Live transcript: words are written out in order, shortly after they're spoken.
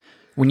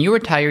When you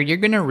retire, you're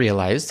going to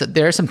realize that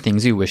there are some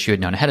things you wish you had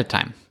known ahead of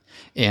time.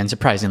 And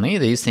surprisingly,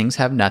 these things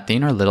have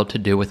nothing or little to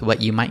do with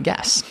what you might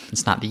guess.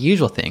 It's not the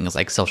usual things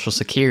like Social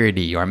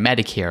Security or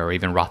Medicare or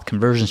even Roth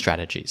conversion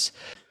strategies.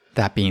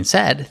 That being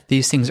said,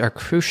 these things are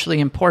crucially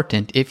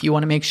important if you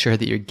want to make sure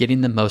that you're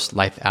getting the most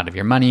life out of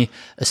your money,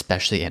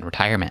 especially in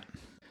retirement.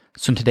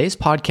 So in today's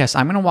podcast,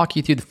 I'm going to walk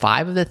you through the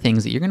 5 of the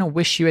things that you're going to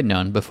wish you had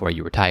known before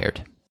you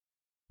retired.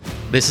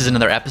 This is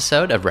another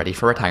episode of Ready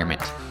for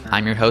Retirement.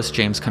 I'm your host,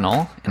 James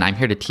Conole, and I'm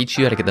here to teach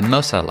you how to get the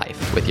most out of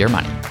life with your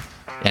money.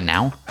 And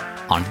now,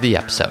 on to the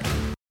episode.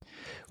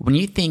 When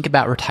you think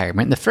about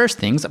retirement, the first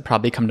things that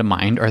probably come to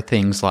mind are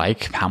things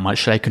like, how much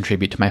should I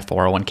contribute to my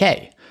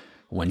 401k?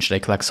 When should I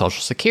collect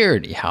Social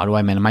Security? How do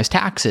I minimize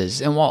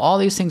taxes? And while all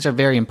these things are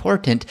very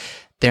important,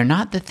 they're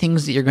not the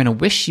things that you're going to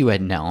wish you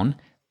had known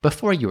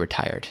before you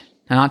retired.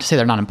 And not to say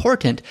they're not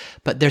important,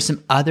 but there's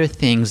some other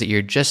things that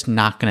you're just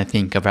not going to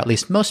think of, or at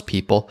least most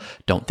people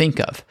don't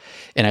think of.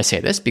 And I say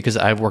this because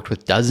I've worked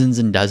with dozens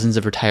and dozens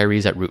of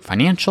retirees at Root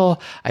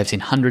Financial. I've seen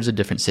hundreds of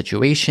different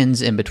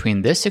situations. In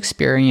between this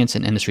experience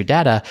and industry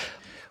data,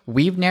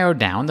 we've narrowed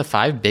down the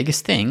 5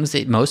 biggest things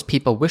that most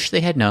people wish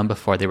they had known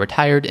before they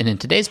retired. And in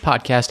today's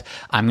podcast,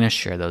 I'm going to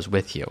share those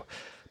with you.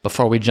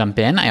 Before we jump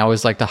in, I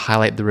always like to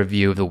highlight the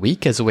review of the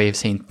week as a way of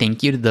saying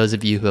thank you to those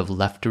of you who have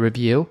left a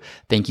review.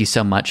 Thank you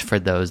so much for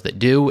those that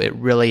do. It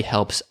really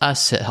helps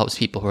us. It helps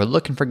people who are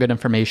looking for good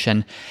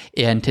information.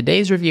 And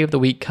today's review of the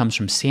week comes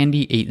from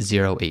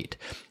Sandy808.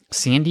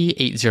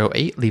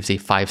 Sandy808 leaves a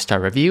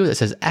 5-star review that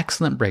says,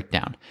 excellent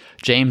breakdown.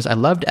 James, I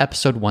loved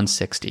episode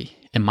 160.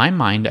 In my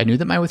mind, I knew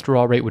that my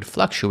withdrawal rate would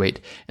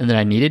fluctuate and that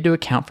I needed to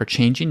account for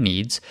changing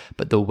needs,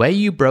 but the way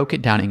you broke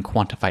it down and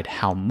quantified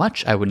how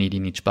much I would need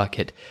in each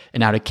bucket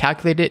and how to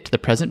calculate it to the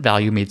present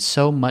value made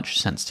so much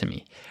sense to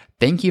me.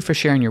 Thank you for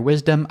sharing your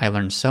wisdom. I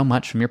learned so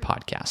much from your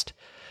podcast.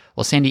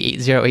 Well,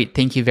 Sandy808,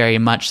 thank you very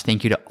much.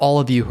 Thank you to all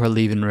of you who are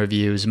leaving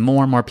reviews,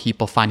 more and more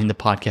people finding the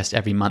podcast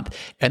every month.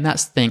 And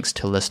that's thanks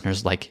to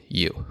listeners like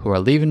you who are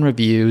leaving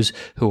reviews,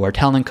 who are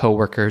telling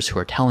coworkers, who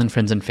are telling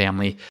friends and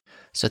family.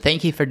 So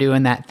thank you for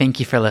doing that. Thank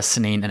you for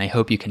listening. And I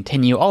hope you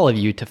continue, all of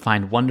you, to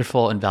find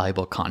wonderful and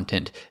valuable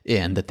content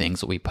in the things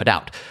that we put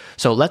out.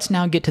 So let's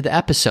now get to the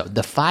episode,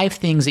 the 5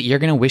 things that you're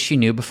going to wish you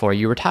knew before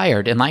you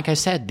retired. And like I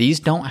said, these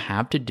don't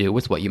have to do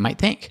with what you might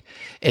think.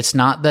 It's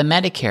not the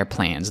Medicare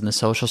plans and the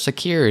Social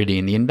Security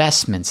and the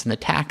investments and the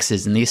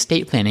taxes and the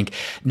estate planning.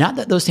 Not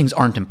that those things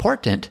aren't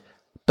important,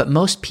 but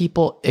most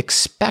people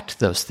expect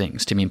those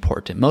things to be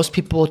important. Most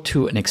people,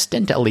 to an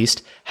extent at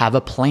least, have a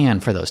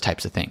plan for those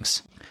types of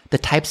things. The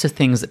types of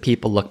things that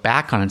people look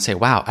back on and say,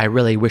 wow, I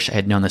really wish I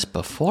had known this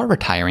before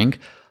retiring,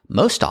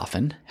 most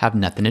often have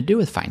nothing to do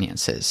with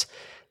finances.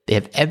 They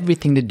have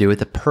everything to do with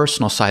the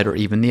personal side or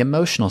even the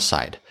emotional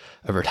side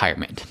of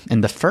retirement.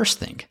 And the first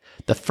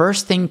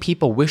thing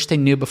people wish they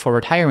knew before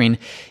retiring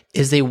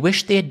is they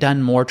wish they had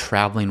done more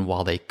traveling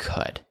while they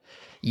could.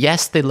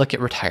 Yes, they look at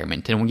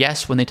retirement. And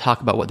yes, when they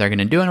talk about what they're going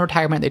to do in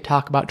retirement, they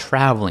talk about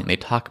traveling. They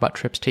talk about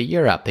trips to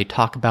Europe. They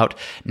talk about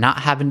not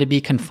having to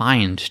be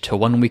confined to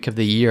 1 week of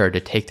the year to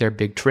take their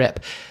big trip.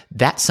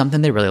 That's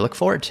something they really look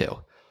forward to.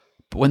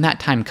 But when that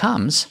time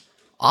comes,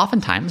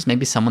 oftentimes,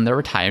 maybe someone they're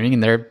retiring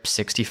and they're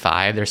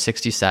 65, they're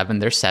 67,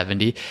 they're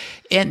 70,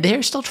 and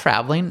they're still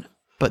traveling,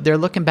 but they're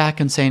looking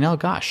back and saying, oh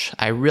gosh,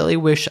 I really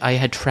wish I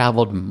had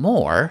traveled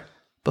more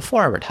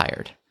before I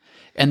retired.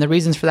 And the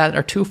reasons for that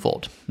are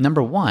twofold.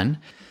 Number one,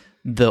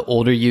 the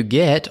older you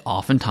get,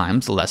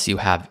 oftentimes the less you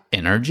have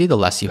energy, the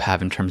less you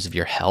have in terms of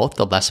your health,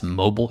 the less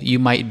mobile you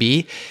might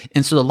be.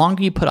 And so the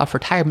longer you put off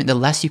retirement, the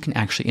less you can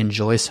actually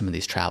enjoy some of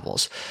these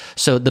travels.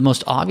 So the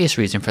most obvious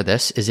reason for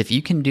this is if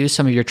you can do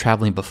some of your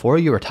traveling before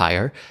you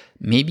retire,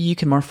 maybe you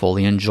can more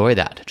fully enjoy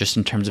that, just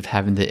in terms of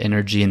having the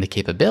energy and the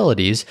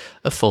capabilities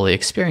of fully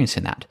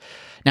experiencing that.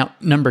 Now,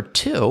 number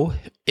 2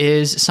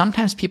 is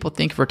sometimes people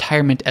think of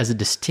retirement as a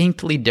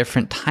distinctly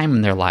different time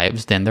in their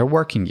lives than their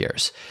working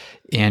years.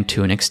 And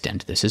to an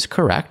extent, this is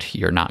correct.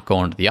 You're not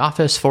going to the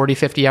office 40,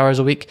 50 hours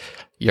a week.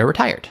 You're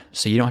retired.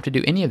 So you don't have to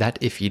do any of that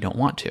if you don't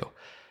want to.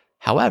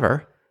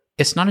 However,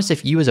 it's not as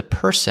if you as a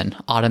person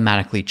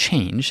automatically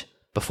change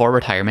before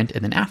retirement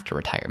and then after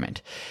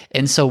retirement.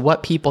 And so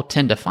what people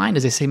tend to find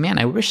is they say, man,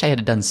 I wish I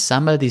had done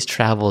some of these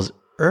travels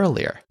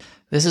earlier.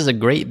 This is a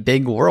great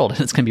big world,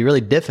 and it's going to be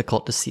really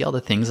difficult to see all the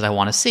things that I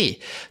want to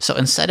see. So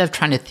instead of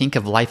trying to think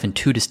of life in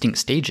 2 distinct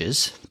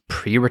stages,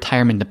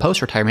 pre-retirement to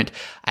post-retirement,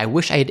 I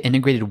wish I had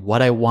integrated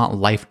what I want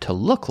life to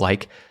look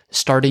like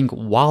starting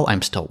while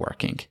I'm still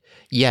working.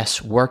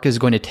 Yes, work is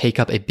going to take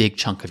up a big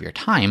chunk of your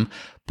time,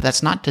 but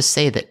that's not to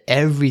say that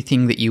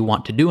everything that you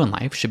want to do in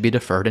life should be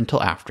deferred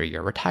until after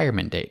your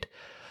retirement date.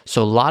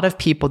 So a lot of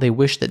people, they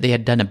wish that they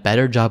had done a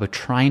better job of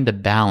trying to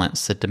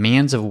balance the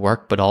demands of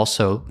work, but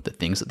also the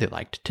things that they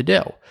liked to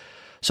do.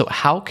 So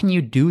how can you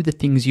do the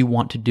things you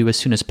want to do as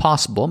soon as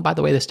possible? And by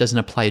the way, this doesn't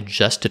apply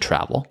just to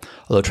travel,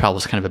 although travel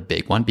is kind of a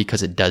big one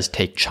because it does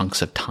take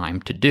chunks of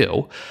time to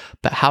do.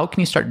 But how can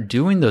you start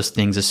doing those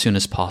things as soon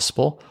as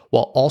possible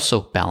while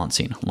also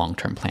balancing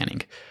long-term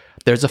planning?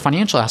 There's a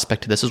financial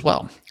aspect to this as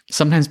well.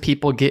 Sometimes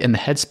people get in the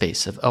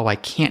headspace of, oh, I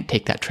can't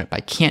take that trip.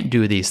 I can't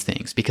do these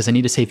things because I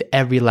need to save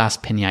every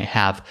last penny I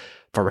have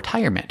for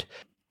retirement.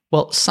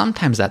 Well,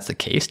 sometimes that's the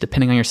case,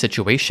 depending on your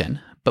situation.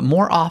 But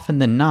more often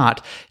than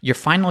not, your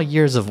final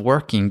years of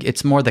working,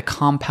 it's more the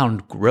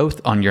compound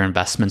growth on your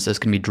investments that's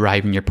going to be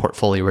driving your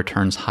portfolio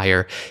returns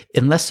higher,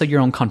 and less so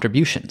your own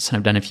contributions. And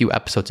I've done a few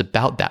episodes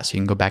about that, so you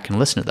can go back and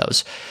listen to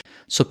those.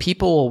 So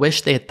people will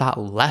wish they had thought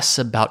less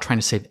about trying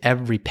to save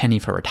every penny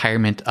for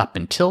retirement up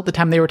until the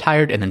time they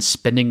retired and then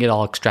spending it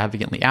all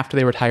extravagantly after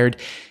they retired,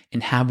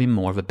 and having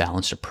more of a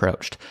balanced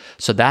approach.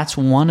 So that's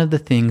one of the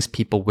things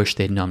people wish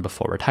they'd known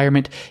before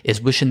retirement,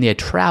 is wishing they had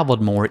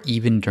traveled more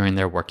even during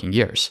their working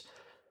years.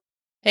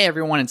 Hey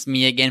everyone, it's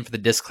me again for the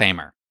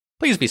disclaimer.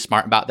 Please be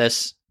smart about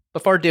this.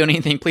 Before doing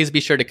anything, please be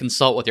sure to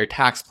consult with your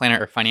tax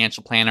planner or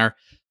financial planner.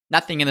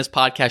 Nothing in this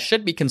podcast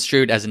should be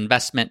construed as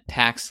investment,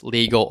 tax,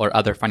 legal, or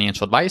other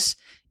financial advice.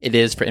 It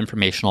is for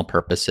informational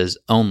purposes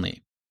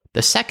only.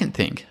 The second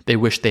thing they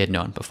wish they had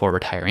known before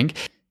retiring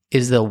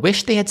is they'll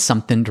wish they had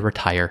something to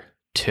retire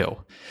to.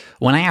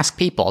 When I ask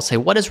people, I'll say,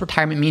 what does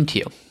retirement mean to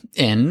you?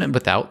 And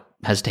without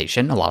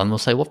hesitation, a lot of them will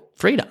say, well,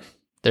 freedom.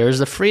 There's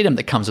the freedom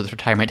that comes with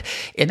retirement.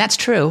 And that's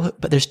true,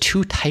 but there's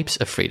two types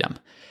of freedom.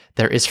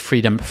 There is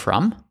freedom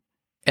from,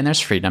 and there's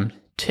freedom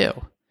to.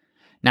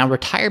 Now,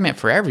 retirement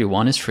for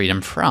everyone is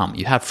freedom from.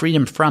 You have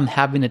freedom from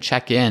having to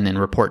check in and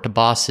report to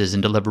bosses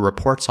and deliver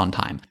reports on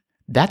time.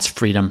 That's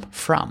freedom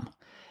from.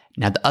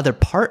 Now, the other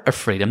part of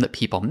freedom that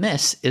people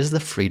miss is the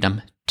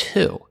freedom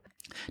to.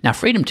 Now,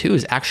 freedom to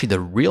is actually the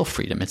real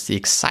freedom. It's the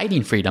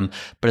exciting freedom,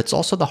 but it's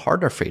also the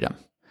harder freedom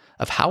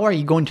of how are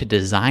you going to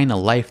design a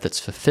life that's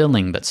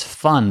fulfilling, that's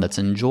fun, that's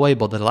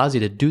enjoyable, that allows you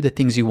to do the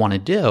things you want to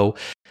do.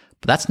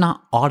 But that's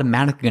not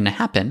automatically going to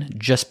happen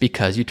just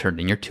because you turned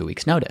in your 2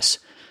 weeks notice.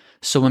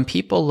 So when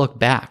people look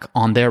back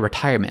on their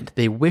retirement,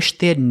 they wish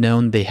they had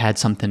known they had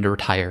something to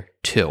retire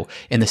to.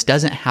 And this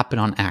doesn't happen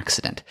on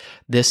accident.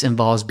 This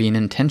involves being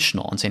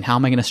intentional and saying, how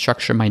am I going to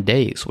structure my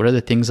days? What are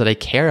the things that I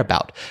care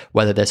about?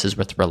 Whether this is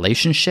with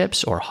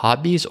relationships or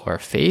hobbies or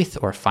faith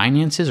or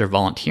finances or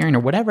volunteering or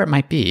whatever it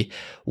might be,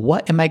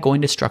 what am I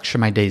going to structure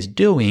my days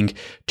doing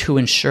to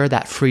ensure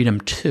that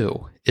freedom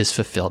to is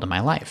fulfilled in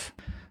my life?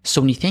 So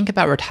when you think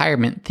about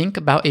retirement, think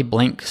about a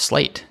blank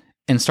slate.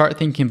 And start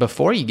thinking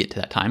before you get to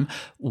that time,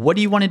 what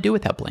do you want to do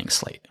with that blank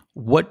slate?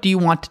 What do you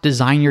want to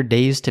design your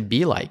days to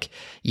be like?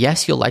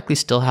 Yes, you'll likely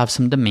still have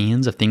some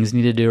demands of things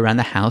you need to do around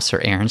the house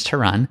or errands to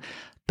run,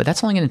 but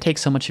that's only going to take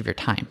so much of your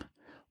time.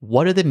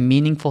 What are the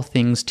meaningful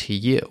things to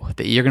you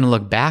that you're going to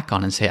look back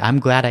on and say, I'm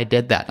glad I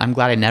did that. I'm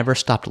glad I never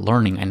stopped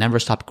learning. I never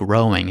stopped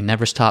growing. I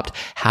never stopped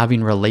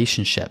having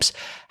relationships.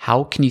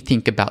 How can you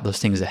think about those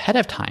things ahead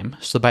of time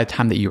so by the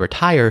time that you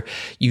retire,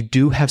 you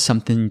do have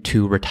something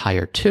to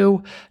retire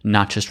to,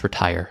 not just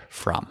retire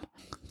from?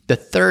 The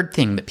third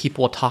thing that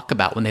people will talk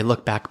about when they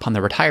look back upon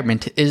their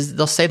retirement is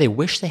they'll say they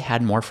wish they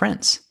had more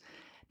friends.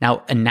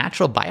 Now, a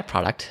natural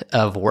byproduct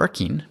of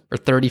working for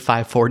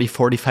 35, 40,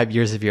 45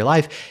 years of your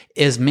life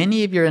is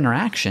many of your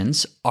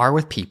interactions are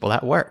with people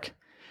at work.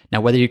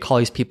 Now, whether you call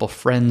these people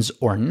friends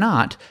or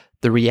not,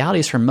 the reality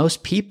is for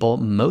most people,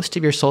 most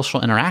of your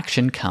social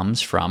interaction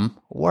comes from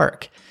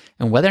work.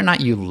 And whether or not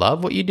you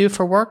love what you do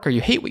for work or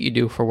you hate what you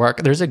do for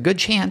work, there's a good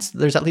chance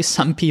there's at least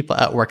some people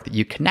at work that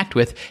you connect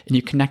with, and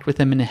you connect with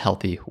them in a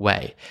healthy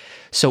way.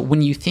 So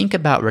when you think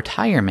about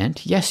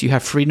retirement, yes, you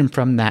have freedom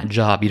from that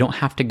job. You don't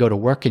have to go to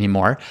work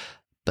anymore,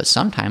 but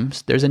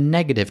sometimes there's a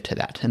negative to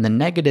that. And the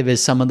negative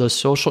is some of those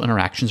social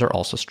interactions are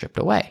also stripped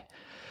away.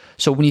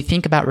 So when you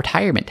think about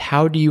retirement,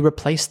 how do you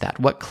replace that?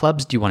 What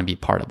clubs do you want to be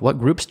part of? What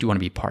groups do you want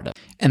to be part of?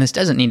 And this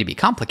doesn't need to be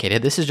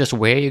complicated. This is just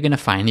where you're going to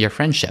find your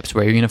friendships,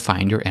 where you're going to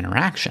find your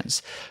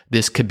interactions.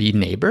 This could be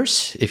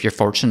neighbors, if you're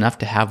fortunate enough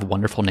to have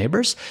wonderful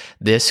neighbors.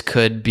 This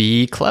could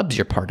be clubs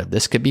you're part of.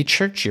 This could be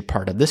church you're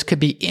part of. This could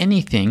be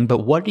anything,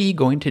 but what are you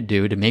going to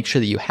do to make sure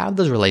that you have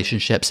those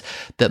relationships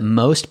that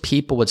most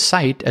people would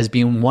cite as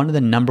being one of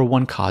the number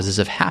one causes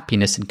of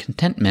happiness and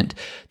contentment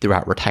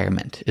throughout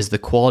retirement, is the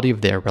quality of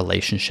their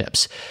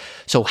relationships.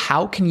 So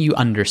how can you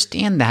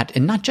understand that?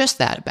 And not just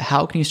that, but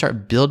how can you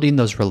start building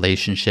those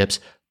relationships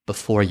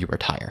before you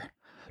retire?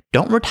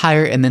 Don't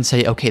retire and then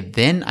say, okay,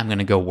 then I'm going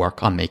to go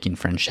work on making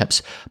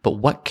friendships. But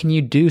what can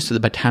you do so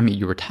that by the time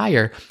you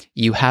retire,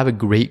 you have a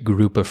great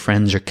group of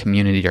friends or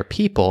community or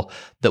people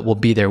that will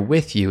be there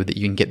with you that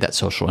you can get that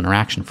social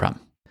interaction from?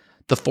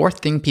 The fourth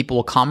thing people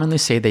will commonly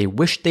say they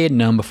wish they had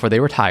known before they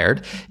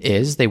retired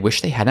is they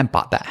wish they hadn't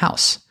bought that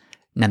house.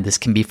 Now, this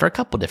can be for a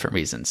couple different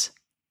reasons.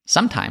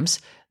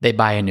 Sometimes they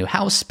buy a new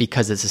house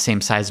because it's the same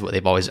size as what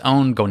they've always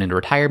owned going into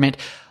retirement,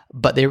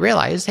 but they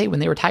realize, hey, when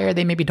they retire,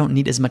 they maybe don't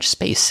need as much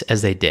space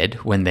as they did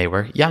when they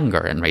were younger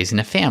and raising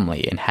a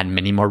family and had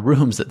many more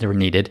rooms that they were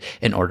needed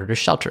in order to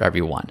shelter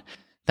everyone.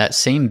 That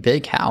same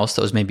big house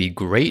that was maybe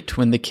great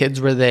when the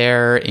kids were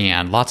there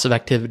and lots of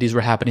activities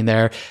were happening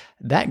there,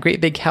 that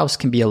great big house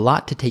can be a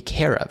lot to take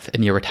care of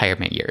in your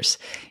retirement years.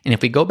 And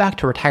if we go back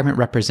to retirement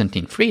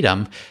representing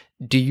freedom,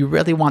 do you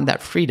really want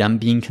that freedom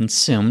being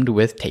consumed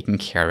with taking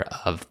care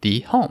of the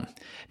home?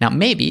 Now,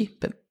 maybe,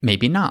 but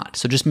maybe not.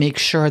 So just make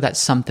sure that's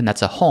something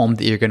that's a home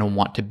that you're going to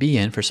want to be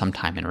in for some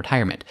time in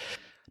retirement.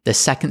 The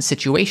second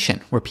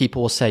situation where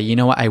people will say, you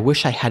know what, I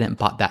wish I hadn't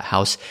bought that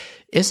house,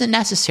 isn't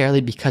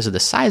necessarily because of the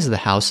size of the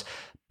house,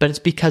 but it's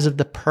because of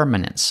the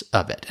permanence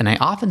of it. And I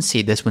often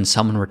see this when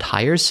someone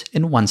retires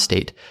in one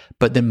state,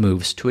 but then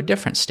moves to a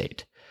different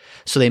state.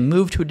 So they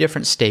move to a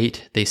different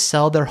state, they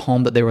sell their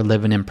home that they were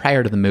living in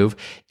prior to the move,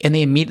 and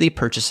they immediately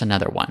purchase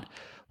another one.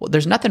 Well,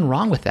 there's nothing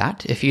wrong with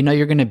that if you know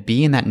you're going to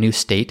be in that new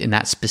state in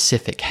that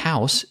specific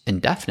house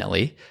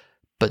indefinitely.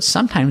 But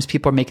sometimes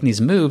people are making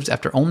these moves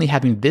after only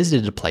having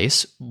visited a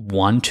place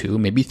 1, 2,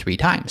 maybe 3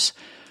 times.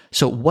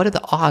 So what are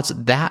the odds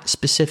that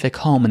specific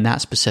home in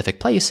that specific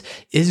place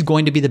is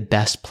going to be the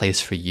best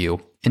place for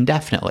you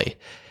indefinitely?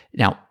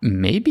 Now,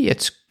 maybe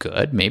it's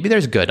good. Maybe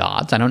there's good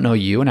odds. I don't know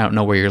you and I don't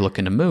know where you're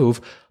looking to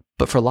move.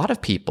 But for a lot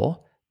of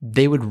people,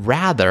 they would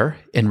rather,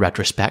 in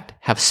retrospect,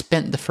 have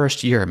spent the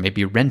first year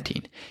maybe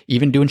renting,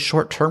 even doing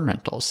short-term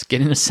rentals,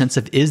 getting a sense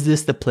of, is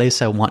this the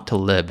place I want to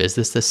live? Is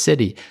this the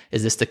city?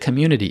 Is this the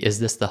community? Is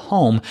this the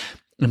home?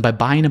 And by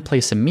buying a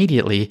place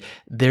immediately,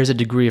 there's a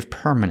degree of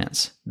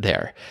permanence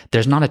there.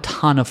 There's not a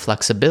ton of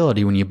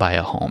flexibility when you buy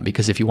a home,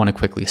 because if you want to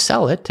quickly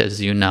sell it, as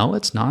you know,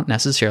 it's not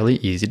necessarily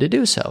easy to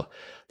do so.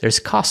 There's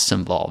costs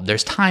involved,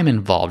 there's time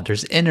involved,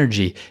 there's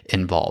energy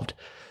involved.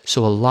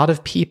 So a lot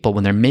of people,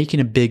 when they're making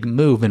a big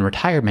move in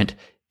retirement,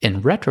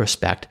 in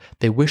retrospect,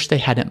 they wish they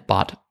hadn't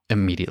bought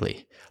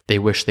immediately. They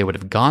wish they would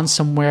have gone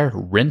somewhere,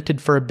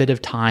 rented for a bit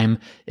of time,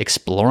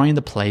 exploring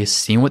the place,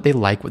 seeing what they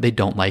like, what they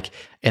don't like,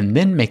 and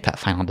then make that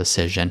final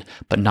decision,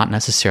 but not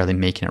necessarily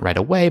making it right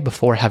away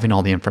before having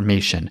all the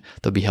information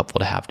that would be helpful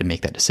to have to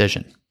make that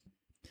decision.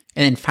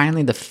 And then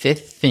finally, the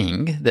fifth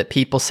thing that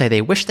people say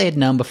they wish they had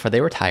known before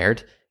they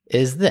retired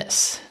is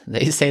this.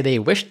 They say they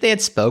wish they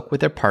had spoke with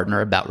their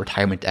partner about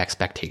retirement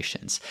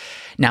expectations.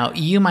 Now,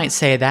 you might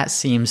say that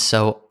seems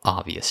so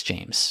obvious,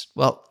 James.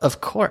 Well,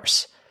 of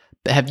course.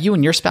 But have you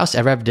and your spouse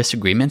ever had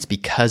disagreements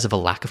because of a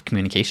lack of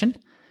communication?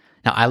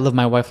 Now, I love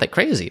my wife like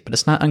crazy, but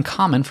it's not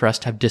uncommon for us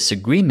to have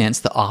disagreements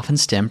that often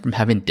stem from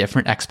having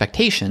different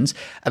expectations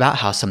about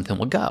how something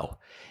will go.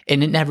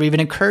 And it never even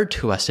occurred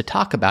to us to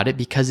talk about it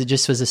because it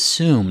just was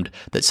assumed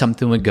that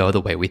something would go the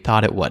way we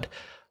thought it would.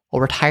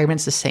 Well,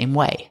 retirement's the same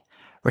way.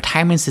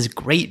 Retirement's this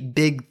great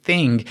big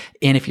thing,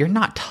 and if you're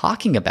not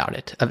talking about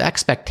it, of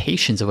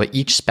expectations of what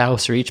each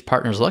spouse or each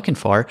partner is looking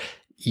for,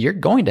 you're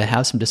going to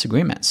have some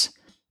disagreements.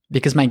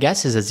 Because my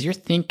guess is, as you're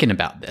thinking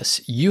about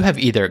this, you have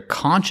either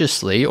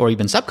consciously or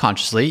even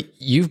subconsciously,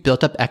 you've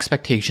built up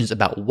expectations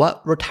about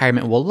what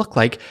retirement will look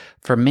like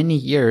for many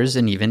years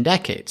and even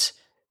decades.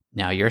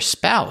 Now, your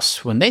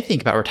spouse, when they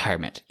think about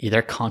retirement,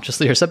 either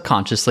consciously or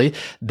subconsciously,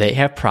 they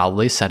have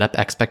probably set up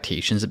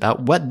expectations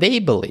about what they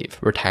believe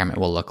retirement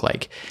will look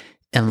like.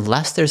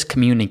 Unless there's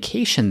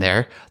communication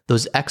there,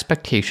 those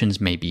expectations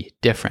may be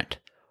different.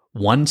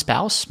 One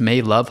spouse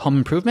may love home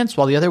improvements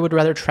while the other would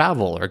rather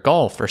travel or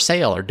golf or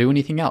sail or do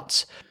anything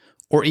else.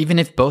 Or even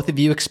if both of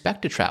you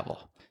expect to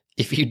travel.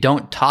 If you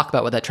don't talk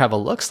about what that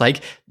travel looks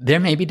like, there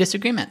may be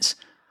disagreements.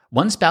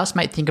 One spouse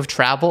might think of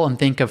travel and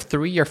think of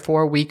 3 or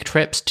 4 week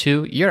trips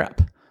to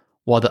Europe,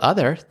 while the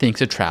other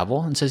thinks of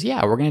travel and says,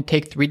 yeah, we're going to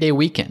take 3-day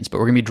weekends, but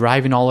we're going to be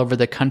driving all over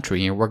the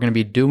country and we're going to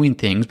be doing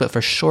things, but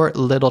for short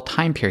little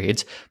time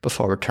periods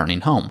before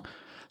returning home.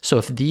 So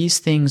if these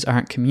things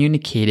aren't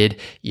communicated,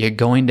 you're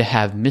going to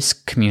have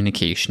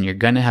miscommunication. You're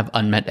going to have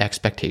unmet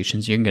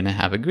expectations. You're going to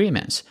have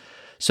agreements.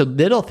 So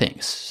little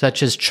things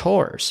such as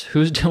chores,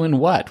 who's doing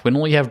what, when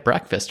will we have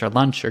breakfast or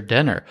lunch or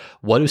dinner?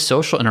 What do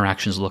social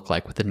interactions look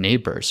like with the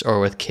neighbors or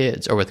with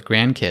kids or with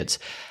grandkids?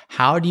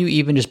 How do you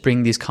even just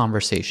bring these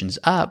conversations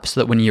up so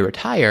that when you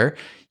retire,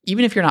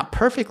 even if you're not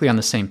perfectly on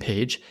the same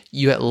page,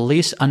 you at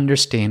least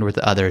understand where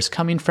the other is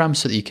coming from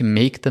so that you can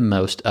make the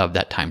most of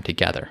that time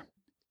together.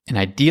 And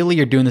ideally,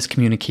 you're doing this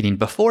communicating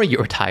before you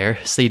retire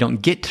so you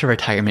don't get to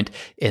retirement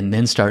and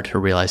then start to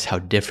realize how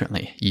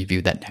differently you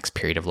view that next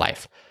period of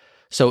life.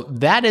 So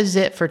that is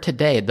it for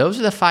today. Those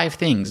are the 5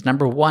 things.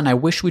 Number 1, I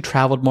wish we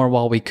traveled more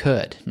while we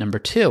could. Number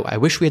 2, I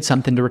wish we had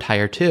something to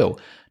retire to.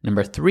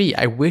 Number 3,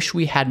 I wish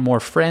we had more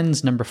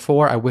friends. Number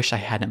 4, I wish I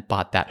hadn't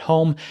bought that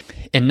home.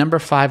 And number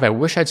 5, I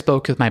wish I'd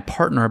spoken with my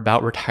partner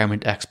about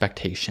retirement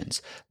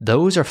expectations.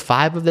 Those are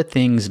 5 of the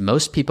things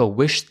most people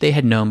wish they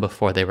had known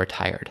before they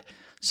retired.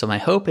 So my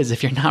hope is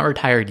if you're not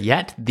retired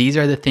yet, these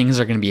are the things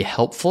that are going to be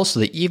helpful so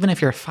that even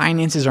if your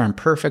finances are in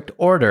perfect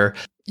order,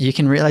 you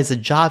can realize the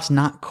job's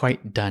not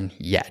quite done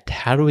yet.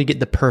 How do we get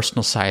the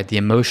personal side, the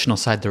emotional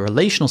side, the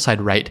relational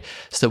side right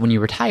so that when you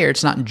retire,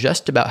 it's not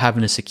just about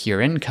having a secure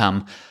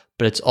income,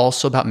 but it's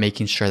also about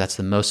making sure that's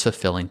the most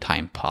fulfilling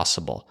time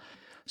possible.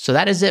 So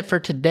that is it for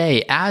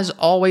today. As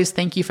always,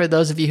 thank you for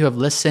those of you who have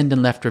listened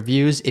and left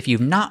reviews. If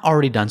you've not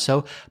already done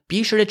so,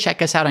 be sure to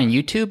check us out on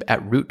YouTube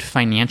at Root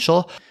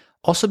Financial.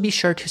 Also, be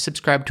sure to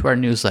subscribe to our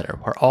newsletter.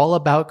 We're all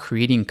about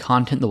creating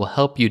content that will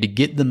help you to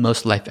get the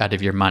most life out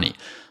of your money.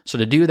 So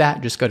to do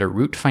that, just go to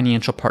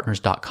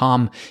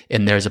rootfinancialpartners.com,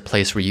 and there's a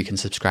place where you can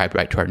subscribe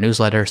right to our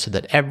newsletter so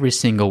that every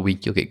single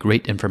week you'll get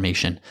great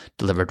information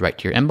delivered right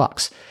to your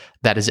inbox.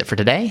 That is it for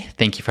today.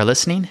 Thank you for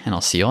listening, and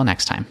I'll see you all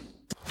next time.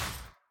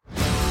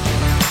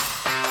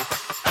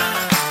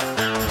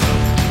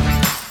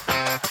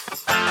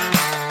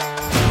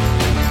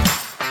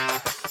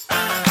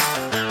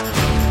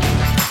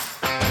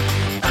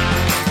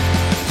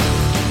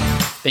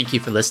 Thank you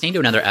for listening to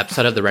another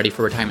episode of the Ready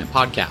for Retirement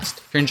podcast.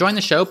 If you're enjoying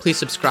the show, please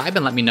subscribe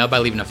and let me know by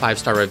leaving a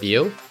 5-star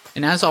review.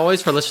 And as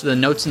always, for a list of the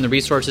notes and the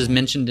resources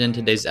mentioned in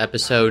today's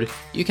episode,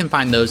 you can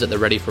find those at the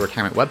Ready for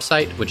Retirement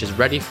website, which is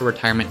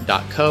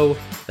readyforretirement.co.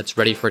 That's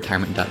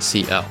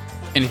readyforretirement.co.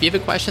 And if you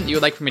have a question that you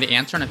would like for me to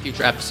answer in a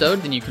future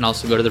episode, then you can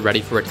also go to the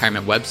Ready for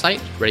Retirement website,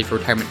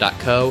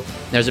 readyforretirement.co.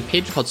 There's a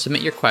page called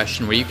Submit Your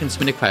Question where you can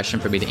submit a question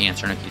for me to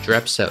answer in a future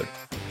episode.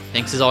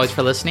 Thanks as always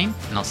for listening,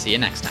 and I'll see you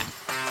next time.